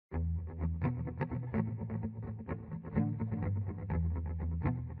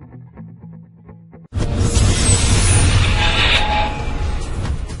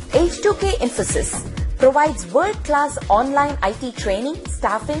H2K Infosys provides world-class online IT training,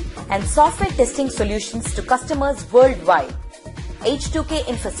 staffing, and software testing solutions to customers worldwide. H2K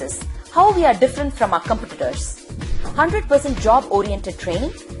Infosys, how we are different from our competitors. 100% job-oriented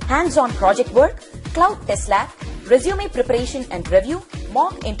training, hands-on project work, cloud test lab, resume preparation and review,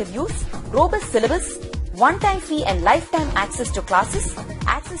 mock interviews, robust syllabus, one-time fee and lifetime access to classes,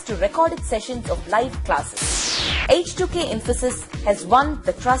 access to recorded sessions of live classes. H2K Infosys has won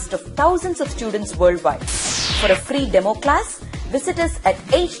the trust of thousands of students worldwide. For a free demo class, visit us at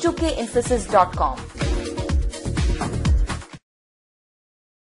h2kinfosys.com.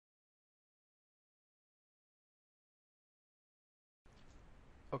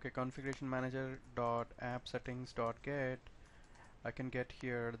 Okay, configuration manager dot app settings dot get. I can get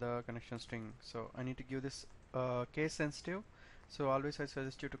here the connection string. So I need to give this case sensitive. So always I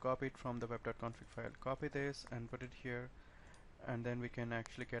suggest you to copy it from the web.config file. Copy this and put it here, and then we can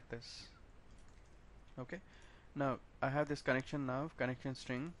actually get this. Okay, now I have this connection now, connection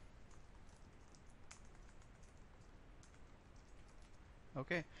string.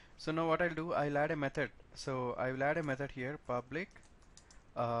 Okay, so now what I'll do, I'll add a method. So I will add a method here, public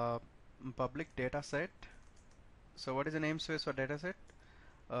data set. So what is the namespace for dataset?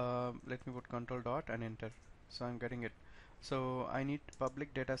 Let me put control dot and enter. So I'm getting it. So I need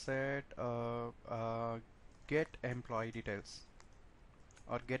public dataset get employee details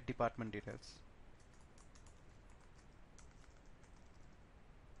or get department details.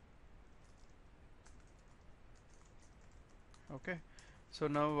 Okay. So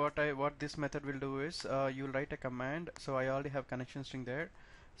now what this method will do is you'll write a command. So I already have connection string there.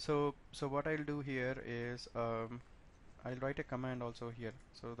 So what I'll do here is I'll write a command also here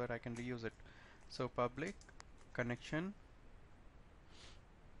so that I can reuse it. So public connection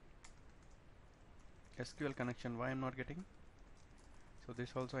SQL connection. Why I'm not getting? So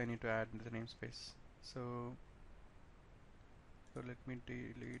this also I need to add the namespace. So let me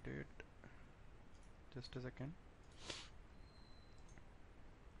delete it. Just a second.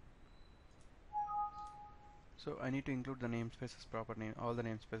 So I need to include the namespaces, proper name, all the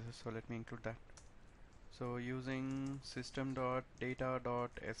namespaces. So let me include that. So using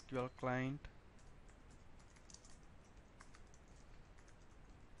system.data.sql client.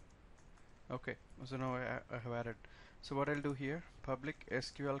 Okay, so now I have added. So what I'll do here, public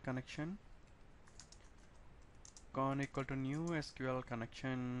SQL connection con equal to new SQL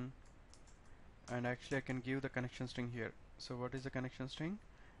connection, and actually I can give the connection string here. So what is the connection string?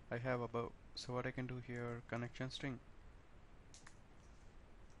 I have above. So what I can do here, connection string.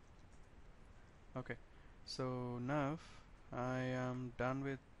 Okay, so now I am done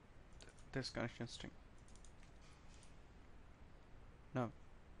with this connection string. Now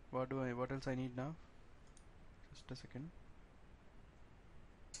what else I need now? Just a second.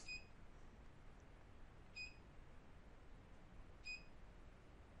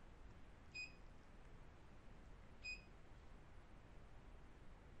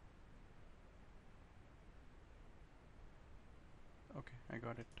 Okay, I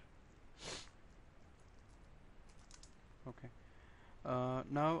got it. Okay,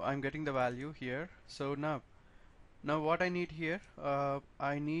 now I'm getting the value here. So now what I need here,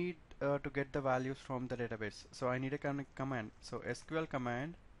 I need to get the values from the database. So I need a command. So SQL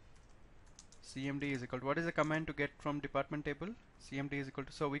command cmd is equal to, what is the command to get from department table? Cmd is equal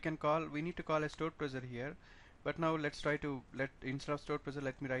to, so we need to call a stored procedure here, but now let's try to instead of stored procedure,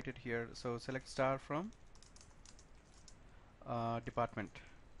 let me write it here. So select star from department.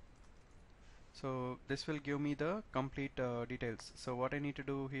 So this will give me the complete details. So what I need to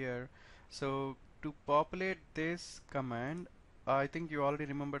do here, so to populate this command, I think you already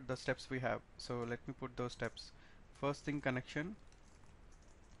remembered the steps we have. So let me put those steps. First thing connection,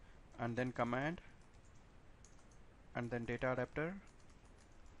 and then command, and then data adapter,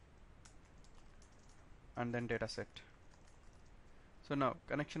 and then dataset. So now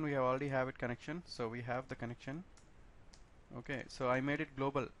connection, we have already have it connection. So we have the connection. Okay, so I made it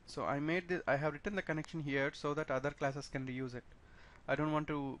global. So I have written the connection here so that other classes can reuse it. I don't want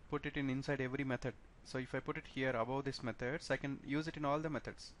to put it in inside every method. So if I put it here above this methods, I can use it in all the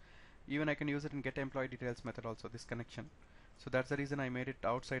methods. Even I can use it in get employee details method also, this connection. So that's the reason I made it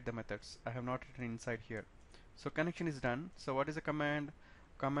outside the methods. I have not written inside here. So connection is done. So what is the command?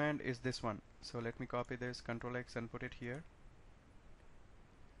 Command is this one. So let me copy this, Control X, and put it here.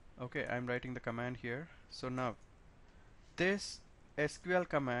 Okay, I'm writing the command here. So now this SQL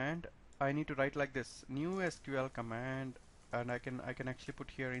command I need to write like this, new SQL command, and I can actually put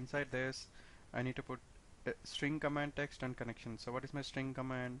here inside this. I need to put string command text and connection. So what is my string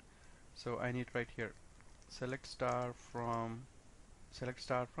command? So I need right here, select star from select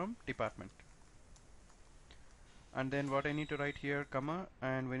star from department, and then what I need to write here, comma,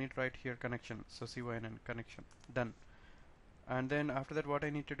 and we need to write here connection, so CYNN connection, done. And then after that, what I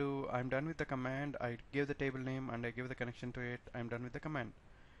need to do, I'm done with the command. I give the table name and I give the connection to it. I'm done with the command.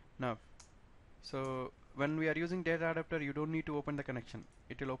 Now, so when we are using data adapter, you don't need to open the connection.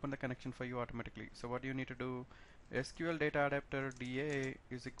 It will open the connection for you automatically. So what you need to do, SQL data adapter DA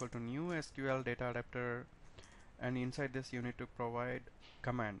is equal to new SQL data adapter, and inside this you need to provide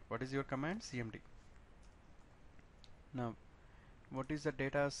command. What is your command? CMD. Now, what is the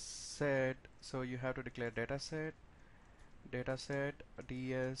data set? So you have to declare dataset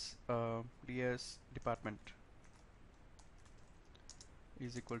ds department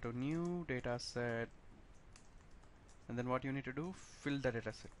is equal to new dataset, and then what you need to do, fill the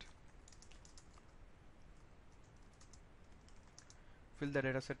dataset. Fill the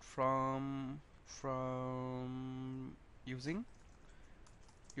dataset from using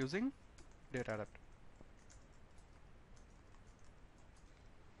data adapter.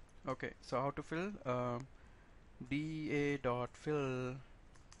 Okay, so how to fill? da.fill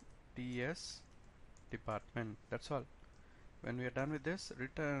ds department. That's all. When we are done with this,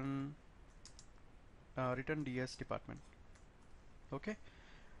 return ds department. Okay,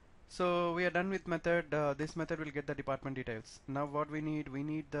 so we are done with method. This method will get the department details. Now what we need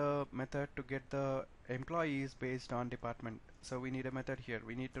the method to get the employees based on department. So we need a method here.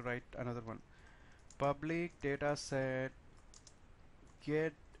 We need to write another one. Public data set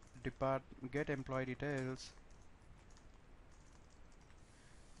get employee details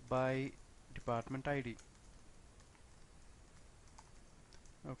by department ID.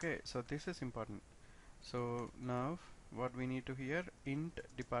 Okay, so this is important. So now what we need to here, int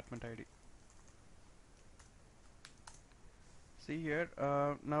department ID. See here,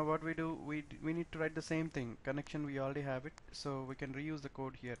 now what we do, we need to write the same thing. Connection, we already have it, so we can reuse the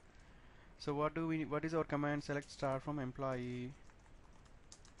code here. So what is our command? Select star from employee,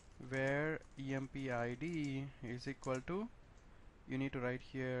 where empid is equal to, you need to write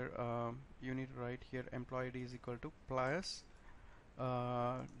here employee ID is equal to plus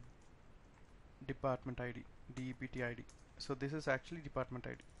department ID, DEPT ID. So this is actually department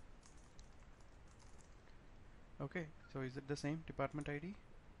ID. Okay, so is it the same department ID?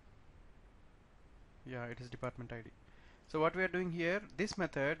 Yeah, it is department ID. So what we are doing here, this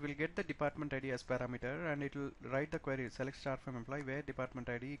method will get the department ID as parameter, and it will write the query select star from employee where department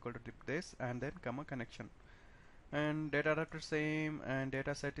ID equal to this, and then comma connection. And data adapter same, and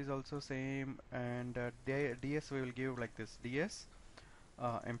data set is also same, and ds we will give like this, ds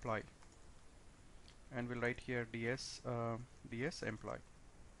employee, and we'll write here ds employee,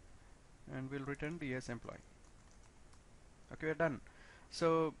 and we'll return ds employee. Okay, we're done.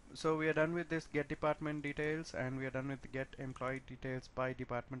 So we are done with this get department details, and we are done with get employee details by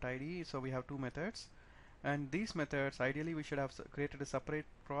department ID. So we have two methods, and these methods ideally we should have created a separate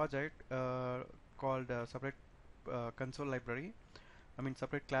project called separate console library,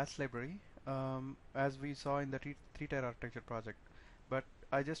 separate class library, as we saw in the three-tier architecture project, but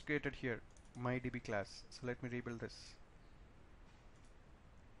I just created here MyDB class. So let me rebuild this.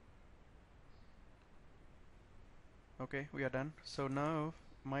 Okay, we are done. So now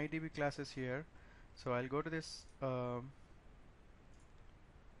MyDB class is here. So I'll go to this.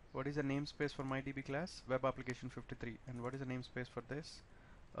 What is the namespace for MyDB class? Web application 53. And what is the namespace for this?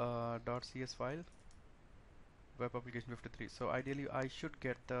 .cs file. Web application 53. So ideally I should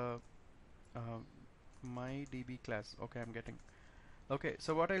get the MyDB class. Okay, I'm getting. Okay,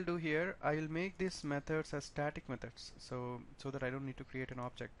 so what I'll do here, I'll make these methods as static methods, so that I don't need to create an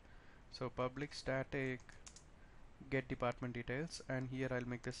object. So public static get department details, and here I'll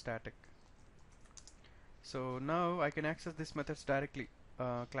make this static. So now I can access this methods directly.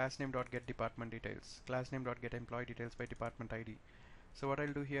 Class name dot get department details, class name dot get employee details by department ID. So what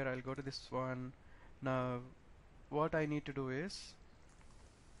I'll do here, I'll go to this one. Now what I need to do is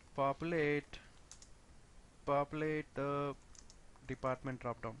populate the department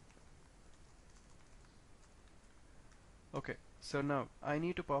dropdown. Okay, so now I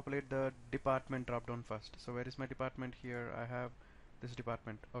need to populate the department dropdown first. So where is my department? Here I have this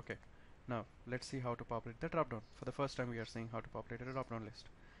department. Okay, now let's see how to populate the dropdown. For the first time we are seeing how to populate a dropdown list.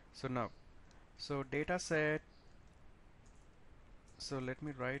 So now, so data set, so let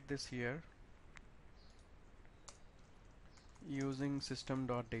me write this here using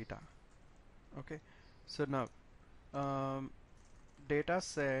system.data. Okay, so now data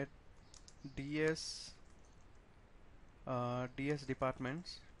set ds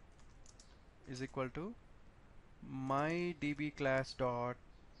departments is equal to mydb class dot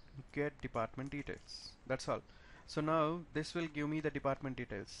get department details. That's all. So now this will give me the department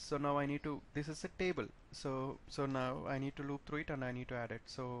details. So now I need to, this is a table, so now I need to loop through it and I need to add it.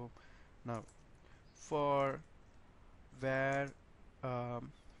 So now for where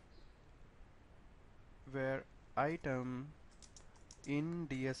um, where item in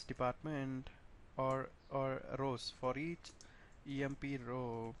DS department or rows, for each emp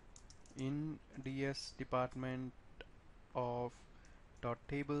row in DS department of dot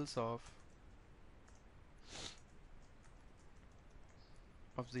tables of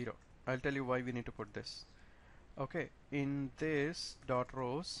 0. I'll tell you why we need to put this. Okay, in this dot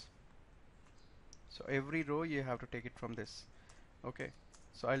rows, so every row you have to take it from this. Okay,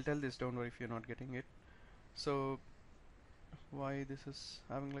 so I'll tell this, don't worry if you're not getting it. So why this is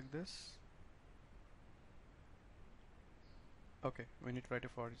having like this? Okay, we need to write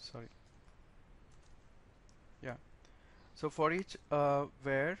it for each, sorry. Yeah, so for each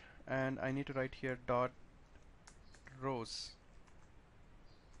where, and I need to write here dot rows.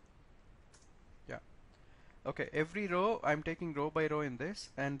 Yeah, okay, every row I'm taking row by row in this,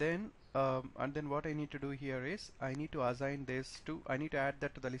 and then what I need to do here is I need to assign this to, I need to add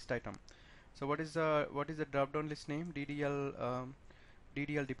that to the list item. So what is the drop down list name?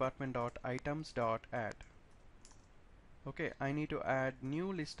 DDL department dot items dot add. Okay, I need to add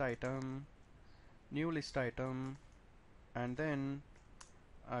new list item, and then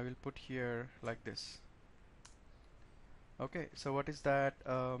I will put here like this. Okay, so what is that?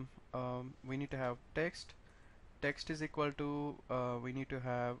 We need to have text. Text is equal to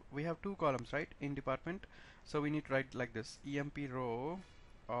we have two columns, right, in department. So we need to write like this: emp row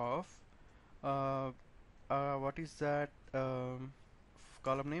of what is that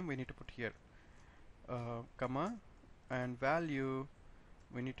column name we need to put here, comma, and value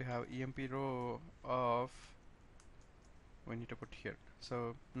we need to have emp row of, we need to put here.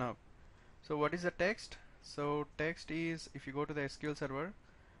 So now, so what is the text? So text is, if you go to the SQL server,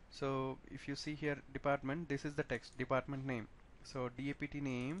 so if you see here department, this is the text, department name. So DAPT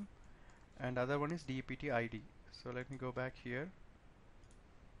name, and other one is DAPT ID. So let me go back here.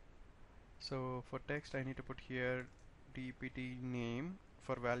 So for text I need to put here DAPT name.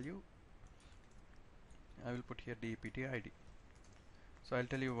 For value I will put here DAPT ID. So I'll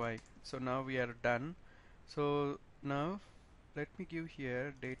tell you why. So now we are done. So now let me give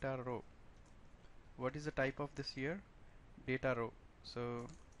here data row. What is the type of this here? Data row. So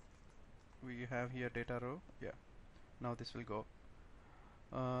we have here data row. Yeah, now this will go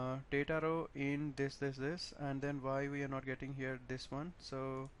data row in this, and then why we are not getting here this one?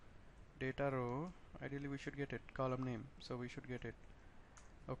 So data row, ideally we should get it column name, so we should get it.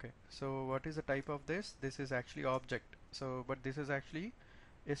 Okay, so what is the type of this? This is actually object. So but this is actually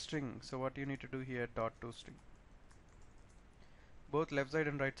a string. So what you need to do here, dot to string. Both left side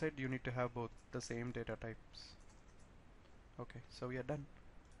and right side you need to have both the same data types. Okay, so we are done.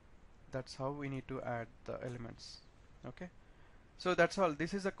 That's how we need to add the elements. Okay, so that's all.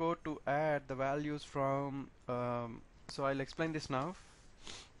 This is a code to add the values from so I'll explain this now.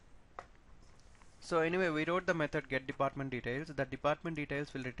 So anyway, we wrote the method get department details. The department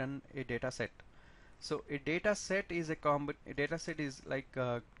details will return a data set. So a data set is a data set is like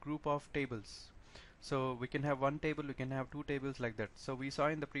a group of tables. So we can have one table, we can have two tables, like that. So we saw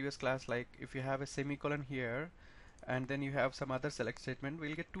in the previous class, like if you have a semicolon here and then you have some other select statement,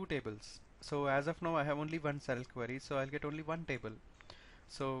 we'll get two tables. So as of now I have only one select query, so I'll get only one table.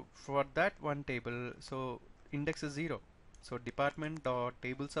 So for that one table, so index is 0. So department dot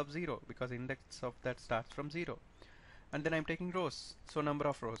tables of 0, because index of that starts from 0. And then I'm taking rows, so number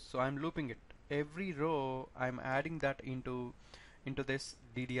of rows. So I'm looping it. Every row I'm adding that into this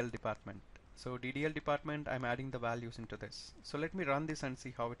DDL department. So DDL department, I'm adding the values into this. So let me run this and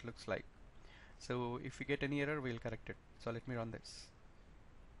see how it looks like. So if we get any error, we'll correct it. So let me run this.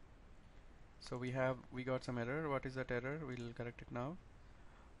 So we got some error. What is that error? We'll correct it now.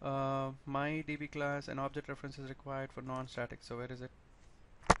 My DB class, an object reference is required for non-static. So where is it?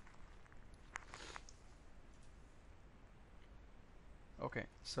 Okay,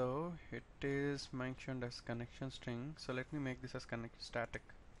 so it is mentioned as connection string. So let me make this as static.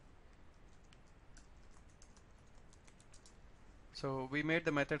 So we made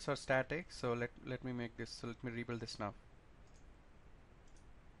the methods are static. So let me make this. So let me rebuild this now.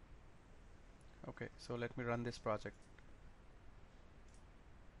 Okay, so let me run this project.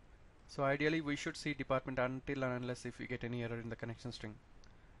 So ideally we should see department until and unless if we get any error in the connection string.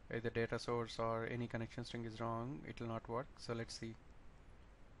 Either data source or any connection string is wrong, it will not work. So let's see.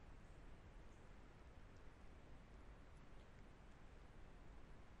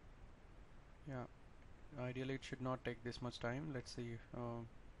 Yeah, ideally it should not take this much time. Let's see.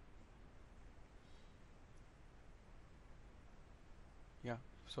 Yeah,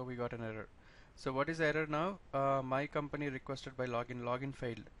 so we got an error. So what is the error now? My company requested by login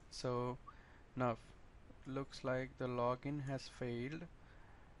failed. So now looks like the login has failed.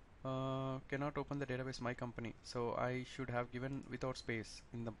 Cannot open the database my company. So I should have given without space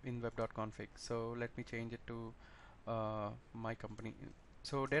in the web.config. So let me change it to my company.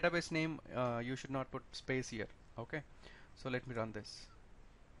 So database name, you should not put space here. Okay, so let me run this.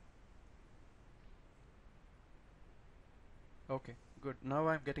 Okay, good. Now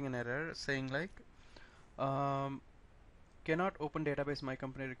I'm getting an error saying like um, cannot open database my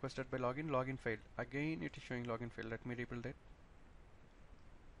company requested by login failed. Again it is showing login failed. Let me rebuild it.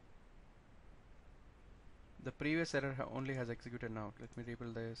 The previous error only has executed now. Let me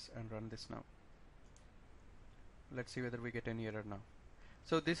rebuild this and run this now. Let's see whether we get any error now.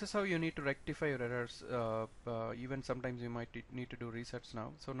 So this is how you need to rectify your errors. Even sometimes you might need to do resets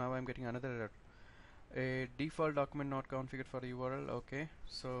now. So now I'm getting another error. A default document not configured for the URL. Okay,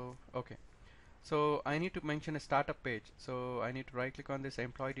 so okay. So I need to mention a startup page. So I need to right click on this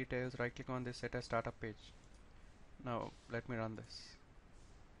employee details, right click on this set as startup page. Now let me run this.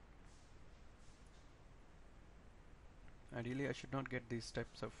 Ideally I should not get these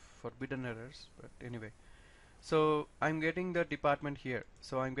types of forbidden errors, but anyway. So I'm getting the department here.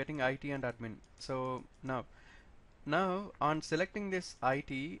 So I'm getting IT and admin. So now on selecting this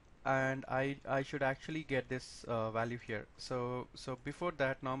IT, and I should actually get this value here. So before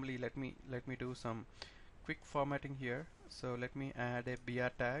that, normally let me do some quick formatting here. So let me add a br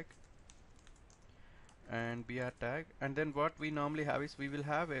tag and br tag, and then what we normally have is we will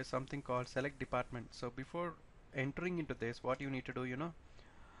have a something called select department. So before entering into this, what you need to do, you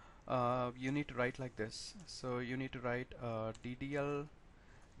need to write like this. So you need to write ddl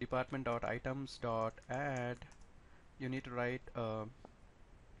department dot items dot add. You need to write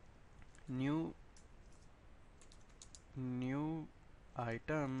new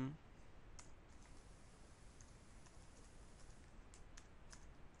item.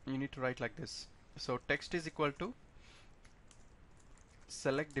 You need to write like this. So text is equal to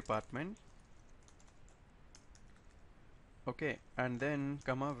select department, okay, and then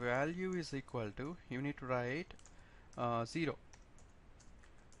comma value is equal to, you need to write 0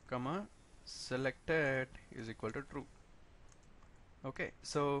 comma selected is equal to true. Okay,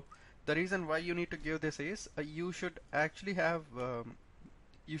 so the reason why you need to give this is you should actually have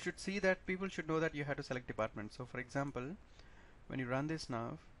you should see that people should know that you have to select department. So for example, when you run this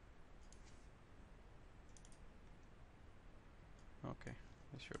now, okay,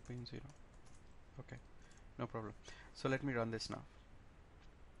 this should be in 0. Okay, no problem. So let me run this now.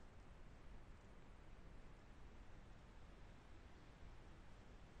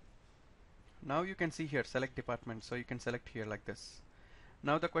 Now you can see here select department, so you can select here like this.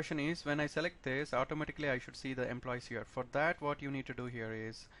 Now the question is, when I select this, automatically I should see the employees here. For that, what you need to do here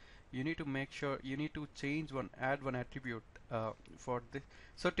is you need to make sure you need to change add one attribute for this.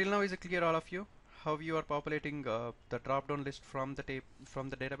 So till now, is it clear all of you how you are populating the drop down list from the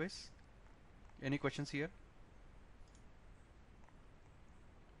database? Any questions here?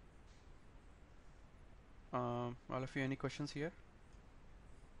 All of you, any questions here?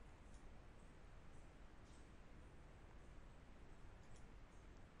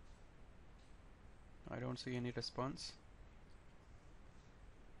 I don't see any response.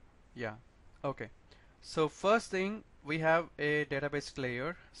 Yeah, okay. So first thing, we have a database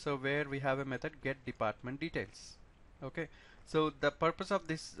layer, so where we have a method get department details. Okay, so the purpose of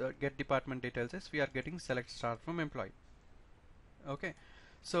this get department details is we are getting select star from employee. Okay,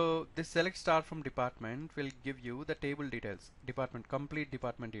 so this select star from department will give you the table details, complete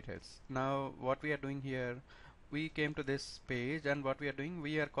department details. Now what we are doing here, we came to this page, and what we are doing,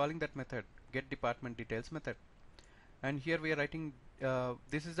 we are calling that method get department details method, and here we are writing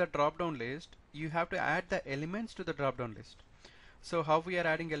this is a drop down list. You have to add the elements to the drop down list. So how we are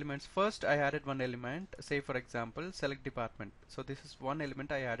adding elements? First I added one element, say for example select department. So this is one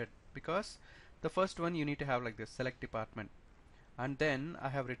element I added, because the first one you need to have like this, select department, and then I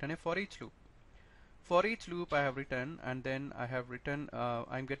have written a for each loop. For each loop I have written, and then I have written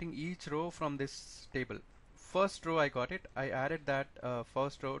I'm getting each row from this table. First row I got it, I added that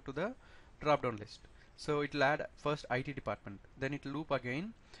first row to the drop down list. So it will add first IT department, then it will loop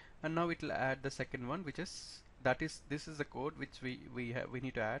again, and now it will add the second one, which is this is the code which we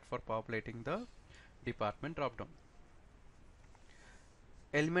need to add for populating the department drop down.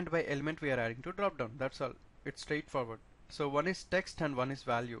 Element by element we are adding to drop down, that's all. It's straightforward. So one is text and one is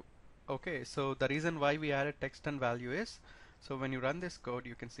value. Okay, so the reason why we added text and value is, so when you run this code,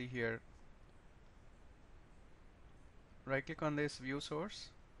 you can see here, right click on this view source,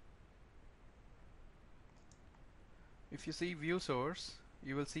 if you see view source,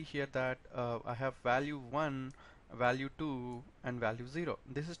 you will see here that I have value 1, value 2 and value 0.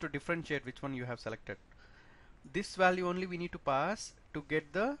 This is to differentiate which one you have selected. This value only we need to pass to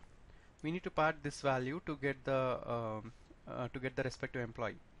get the we need to pass this value to get the respective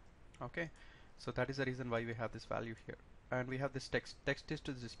employee. Okay, so that is the reason why we have this value here, and we have this text is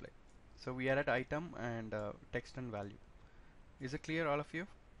to display. So we added item and text and value. Is it clear, all of you?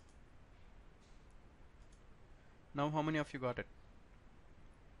 Now how many of you got it?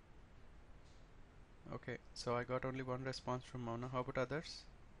 Okay, so I got only one response from Mona. How about others?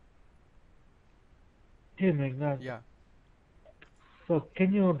 Hey, Meghna. Yeah. So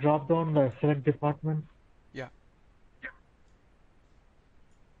can you drop down the select department? Yeah.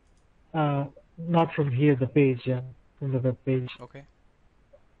 Not from here, the page, yeah, from the web page. Okay.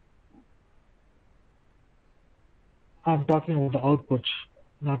 I'm talking about the output,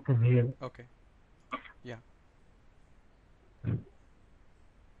 not from here. Okay. Yeah.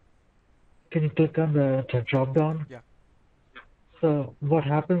 Can you click on the drop down? Yeah. So what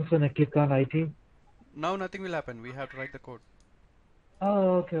happens when I click on IT? Now nothing will happen. We have to write the code.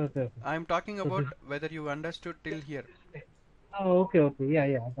 Oh, okay. I'm talking So about whether you understood till here. okay. Yeah,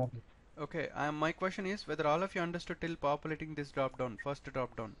 I got it. Okay, my question is whether all of you understood till populating this drop down, first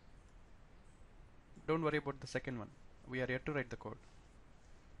drop down. Don't worry about the second one. We are yet to write the code.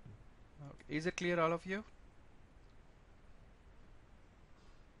 Okay. Is it clear, all of you?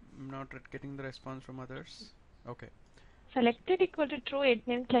 I'm not getting the response from others. Okay. Selected equal to true, it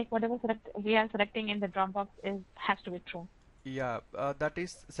means like whatever we are selecting in the Dropbox has to be true. Yeah, that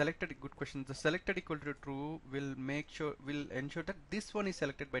is selected. Good question. The selected equal to true will ensure that this one is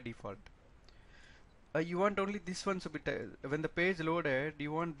selected by default. You want only this one to be when the page loaded.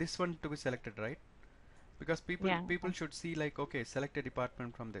 You want this one to be selected, right? Because people should see like, okay, select a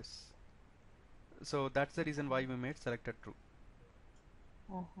department from this. So that's the reason why we made selected true.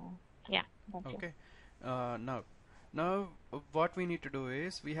 Yeah. Okay. Now what we need to do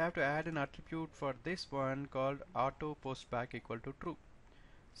is we have to add an attribute for this one called auto postback equal to true.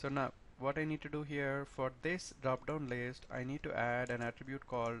 So now what I need to do here for this drop down list, I need to add an attribute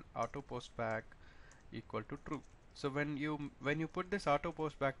called auto postback equal to true. So when you put this auto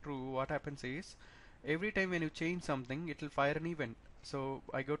postback true, what happens is every time when you change something, it will fire an event. So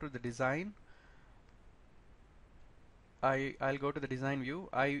I go to the design. I'll go to the design view.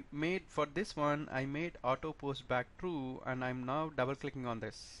 I made for this one, I made auto post back true, and I'm now double clicking on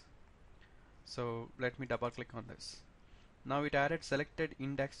this. So let me double click on this. Now it added selected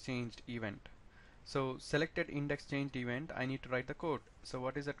index changed event. So selected index changed event, I need to write the code. So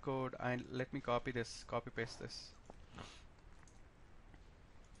what is that code? Let me copy paste this.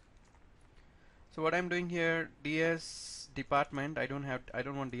 So what I'm doing here, DS department, I don't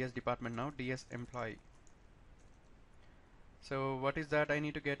want DS department now, DS employee. So what is that I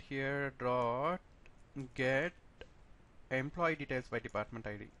need to get here? Dot get employee details by department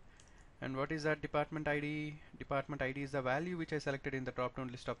ID. And what is that department ID? Department ID is the value which I selected in the drop down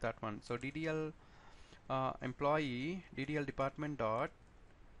list of that one. So DDL employee DDL department dot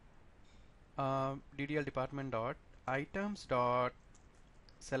items dot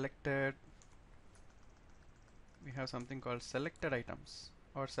selected. We have something called selected items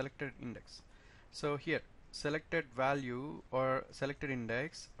or selected index. So here selected value or selected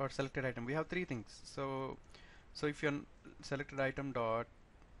index or selected item, we have three things. So if you're selected item dot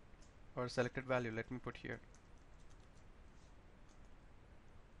or selected value, let me put here.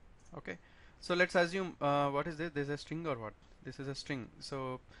 Okay, so let's assume what is this? This is a string or what? This is a string.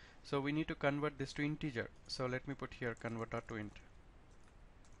 So we need to convert this to integer. So let me put here convert to int.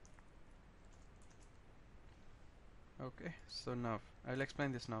 Okay, so now I'll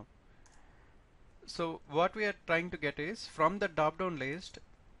explain this now. So what we are trying to get is from the drop down list,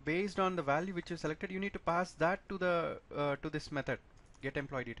 based on the value which you selected, you need to pass that to the to this method get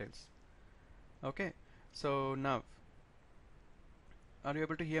employee details. Okay, so now are you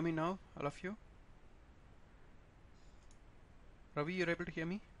able to hear me now, all of you? Ravi, you're able to hear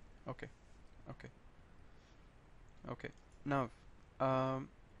me? Okay. Now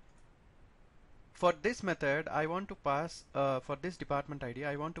for this method I want to pass for this department ID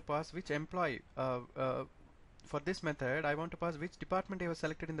I want to pass which employee for this method I want to pass which department I was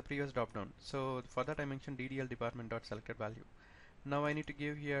selected in the previous drop down. So for that I mentioned DDL department dot selected value. Now I need to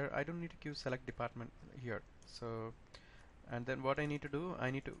give here, I don't need to give select department here. So and then what I need to do,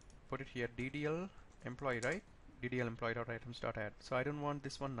 I need to put it here DDL employee, right? DDL employee dot items dot add. So I don't want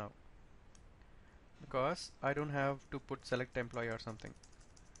this one now because I don't have to put select employee or something.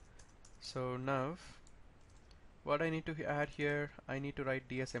 So now what I need to add here, I need to write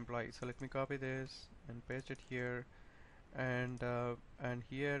DS employee. So let me copy this and paste it here, and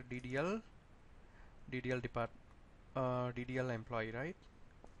here DDL DDL employee, right?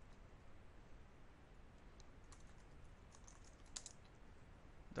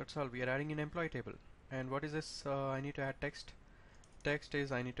 That's all. We are adding an employee table. And what is this? I need to add text. Text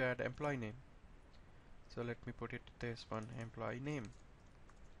is I need to add employee name. So let me put it this one, employee name.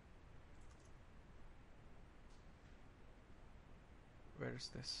 Where is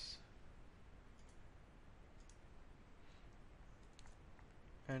this?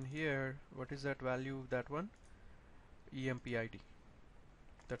 And here, what is that value? That one, EMPID.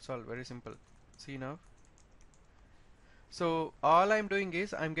 That's all. Very simple. See now. So all I'm doing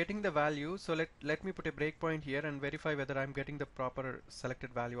is I'm getting the value. So let me put a breakpoint here and verify whether I'm getting the proper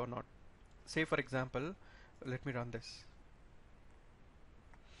selected value or not. Say for example, let me run this.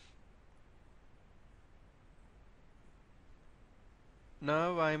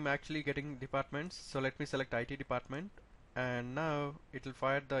 Now I'm actually getting departments. So let me select IT department, and now it will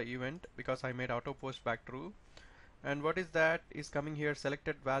fire the event because I made auto post back true. And what is that is coming here,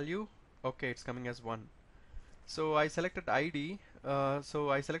 selected value. Okay, it's coming as 1. So I selected ID, so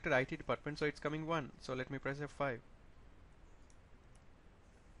I selected IT department, so it's coming 1. So let me press F5.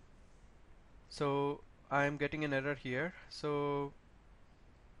 So I am getting an error here. So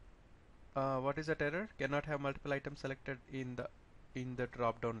what is that error? Cannot have multiple items selected in the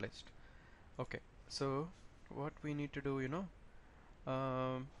drop down list. Okay, so what we need to do,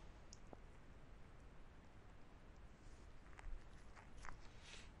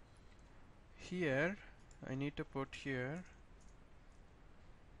 here I need to put here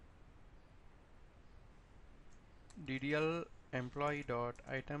DDL employee dot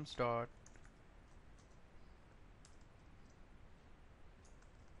items dot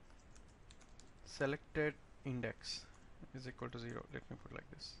selected index is equal to 0. Let me put like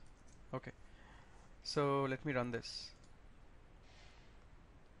this. Okay, so let me run this.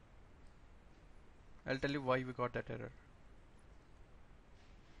 I'll tell you why we got that error.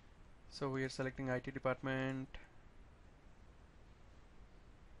 So we are selecting IT department.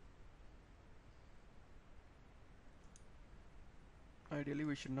 Ideally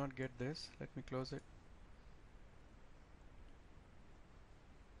we should not get this. Let me close it.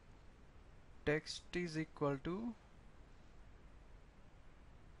 Text is equal to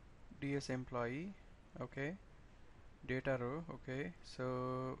DS employee. Okay, data row. Okay,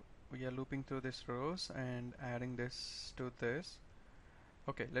 so we are looping through this rows and adding this to this.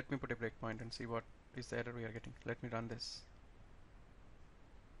 Okay, let me put a breakpoint and see what is the error we are getting. Let me run this.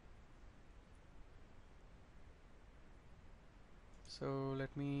 So let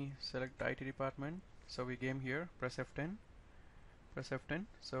me select the IT department. So we came here, press F10, press F10.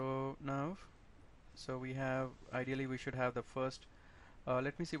 So now, so we have, ideally we should have the first,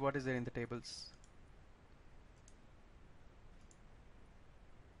 let me see what is there in the tables.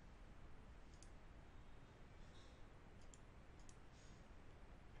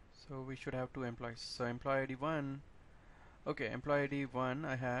 So we should have 2 employees. So employee ID 1, okay, employee ID 1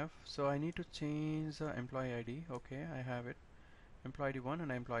 I have. So I need to change the employee ID. Okay, I have it. Employee ID 1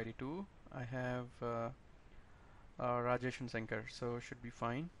 and employee ID 2. I have Rajesh and Sankar, so should be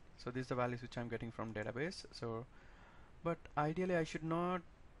fine. So these are the values which I'm getting from database. So, but ideally I should not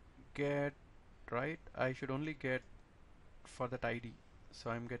get, right? I should only get for that ID. So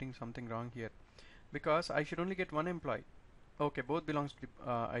I'm getting something wrong here because I should only get 1 employee. Okay, both belongs to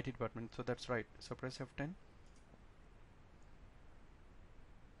IT department, so that's right. So press F10.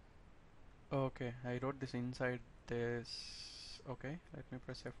 Okay, I wrote this inside this. Okay, let me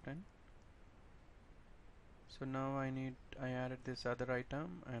press F10. So now I added this other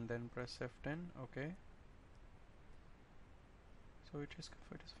item and then press F10. Okay, so it is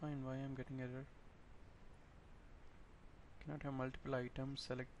fine. Why I'm getting error? Cannot have multiple items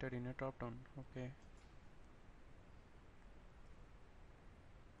selected in a drop down. Okay,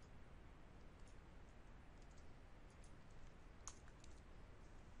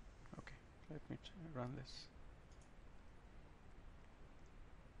 okay, let me run this.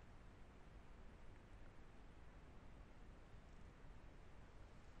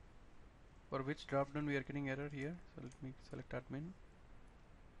 For which drop down we are getting error here? So let me select admin.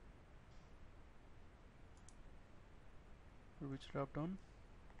 For which drop down?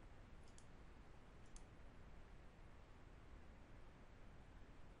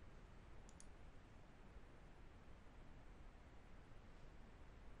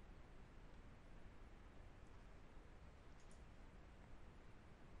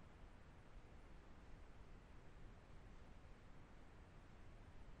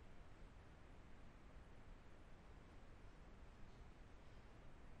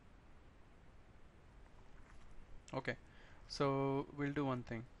 Okay, So we'll do one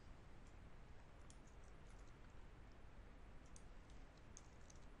thing.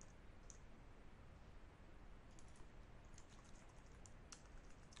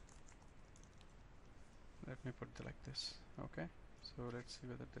 Let me put it like this. Okay, so let's see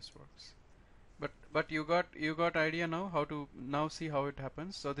whether this works. But you got idea now how to now see how it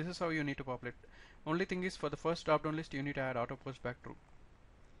happens. So this is how you need to populate. Only thing is, for the first drop down list you need to add auto post back true,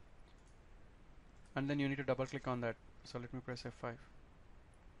 and then you need to double click on that. So let me press F5.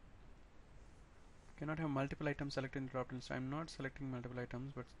 Cannot have multiple items selected in the drop down list. I'm not selecting multiple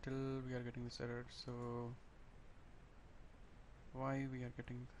items, but still we are getting this error. So why we are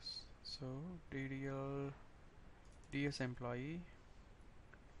getting this? So DDL DS employee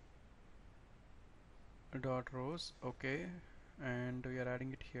dot rows, okay, and we are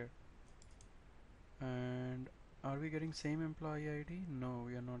adding it here. And are we getting same employee ID? No,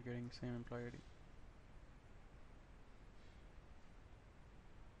 we are not getting same employee ID.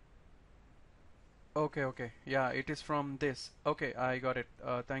 Okay, yeah, it is from this. Okay, I got it.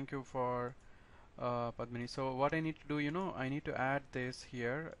 Thank you for Padmini. So what I need to do, I need to add this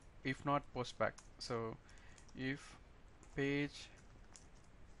here, if not post back. So if page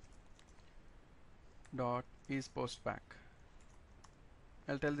dot is post back,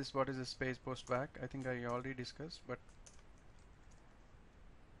 I'll tell this what is this page post back. I think I already discussed, but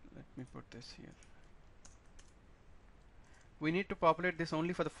let me put this here. We need to populate this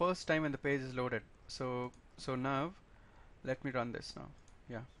only for the first time when the page is loaded. So now let me run this now.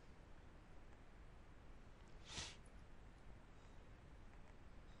 Yeah.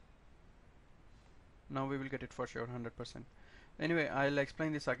 Now we will get it for sure, 100%. Anyway, I'll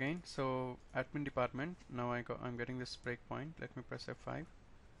explain this again. So admin department, now I'm getting this breakpoint. Let me press F5.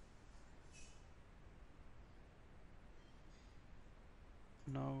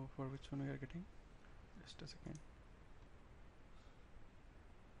 Now for which one we are getting? Just a second.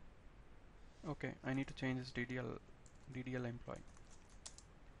 Okay, I need to change this DDL employee.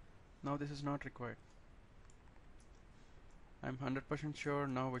 Now this is not required. I'm 100% sure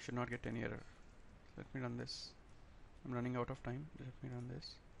now we should not get any error. Let me run this. I'm running out of time. Let me run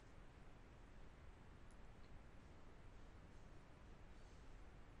this.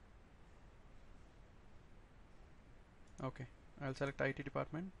 Okay, I'll select IT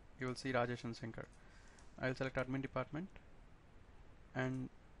department. You will see Rajesh and Shankar. I'll select admin department, and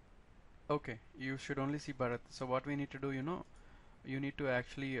okay, you should only see Bharat. So what we need to do, you need to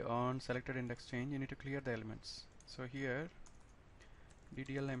actually, on selected index change, you need to clear the elements. So here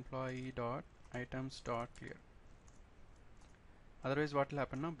DDL employee dot items dot clear. Otherwise what will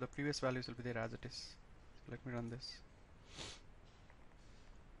happen now, the previous values will be there as it is. So let me run this.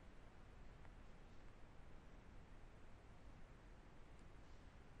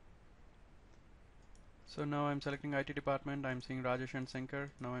 So now I'm selecting IT department, I'm seeing Rajesh and Shankar.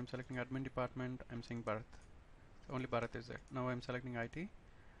 Now I'm selecting admin department, I'm seeing Bharat. Only Bharat is there. Now I'm selecting IT,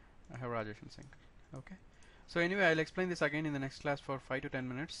 I have Rajesh and Shankar. Okay. So anyway, I'll explain this again in the next class for 5 to 10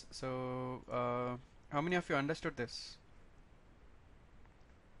 minutes. So how many of you understood this?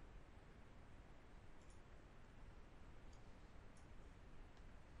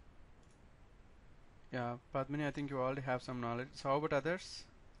 Yeah, Padmini, I think you already have some knowledge. So how about others?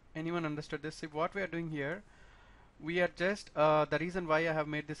 Anyone understood this? See, what we are doing here, we are just the reason why I have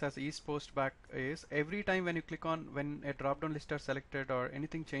made this as is post back is every time when you click on, when a drop down list are selected or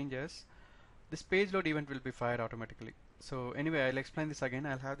anything changes, this page load event will be fired automatically. So anyway, I'll explain this again.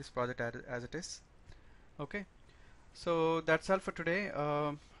 I'll have this project as it is. Okay. So that's all for today.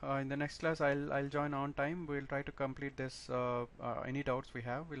 In the next class, I'll join on time. We'll try to complete this. Any doubts we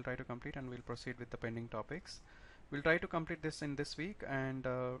have, we'll try to complete, and we'll proceed with the pending topics. We'll try to complete this in this week, and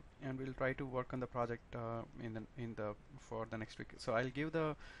we'll try to work on the project for the next week. So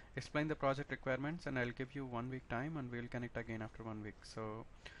I'll explain the project requirements, and I'll give you 1 week time, and we'll connect again after 1 week. So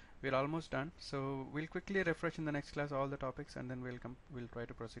we're almost done. So we'll quickly refresh in the next class all the topics, and then we'll try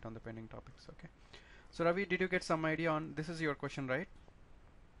to proceed on the pending topics. Okay. So Ravi, did you get some idea on this? Is your question, right?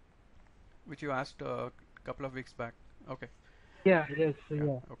 Which you asked a couple of weeks back. Okay. Yes, Yeah.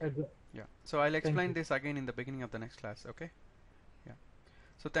 yeah. Okay. Yeah. So I'll explain this again in the beginning of the next class. Okay. Yeah.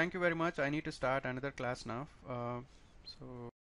 So thank you very much. I need to start another class now. So